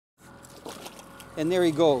and there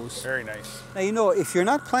he goes. Very nice. Now, you know, if you're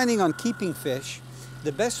not planning on keeping fish,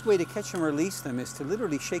 the best way to catch and release them is to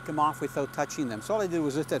literally shake them off without touching them. So all I did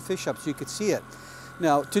was lift that fish up so you could see it.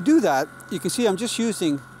 Now, to do that, you can see I'm just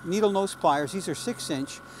using needle nose pliers. These are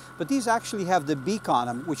 6-inch, but these actually have the beak on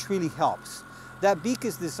them, which really helps. That beak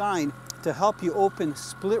is designed to help you open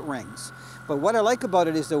split rings. But what I like about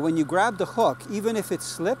it is that when you grab the hook, even if it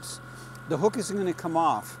slips, the hook isn't going to come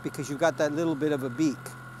off because you've got that little bit of a beak.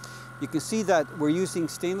 You can see that we're using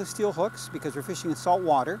stainless steel hooks because we're fishing in salt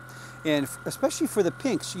water. And especially for the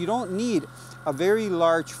pinks, you don't need a very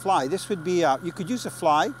large fly. This would be, you could use a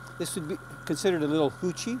fly. This would be considered a little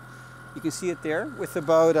hoochie. You can see it there with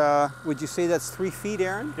about, would you say that's 3 feet,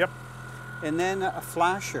 Aaron? Yep. And then a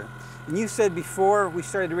flasher. And you said before we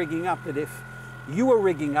started rigging up that if you were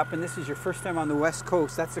rigging up and this is your first time on the West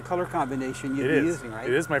Coast, that's the color combination you'd be using, right?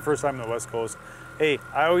 It is my first time on the West Coast. Hey,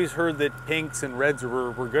 I always heard that pinks and reds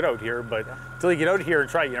were good out here, but until you get out here and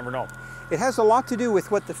try it, you never know. It has a lot to do with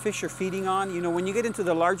what the fish are feeding on. You know, when you get into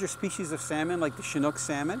the larger species of salmon, like the Chinook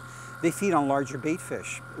salmon, they feed on larger bait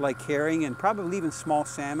fish, like herring and probably even small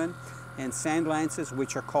salmon and sand lances,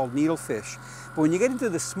 which are called needlefish. But when you get into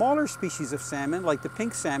the smaller species of salmon, like the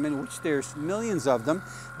pink salmon, which there's millions of them,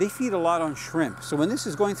 they feed a lot on shrimp. So when this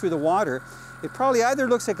is going through the water, it probably either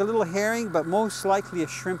looks like a little herring, but most likely a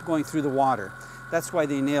shrimp going through the water. That's why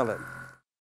they nail it.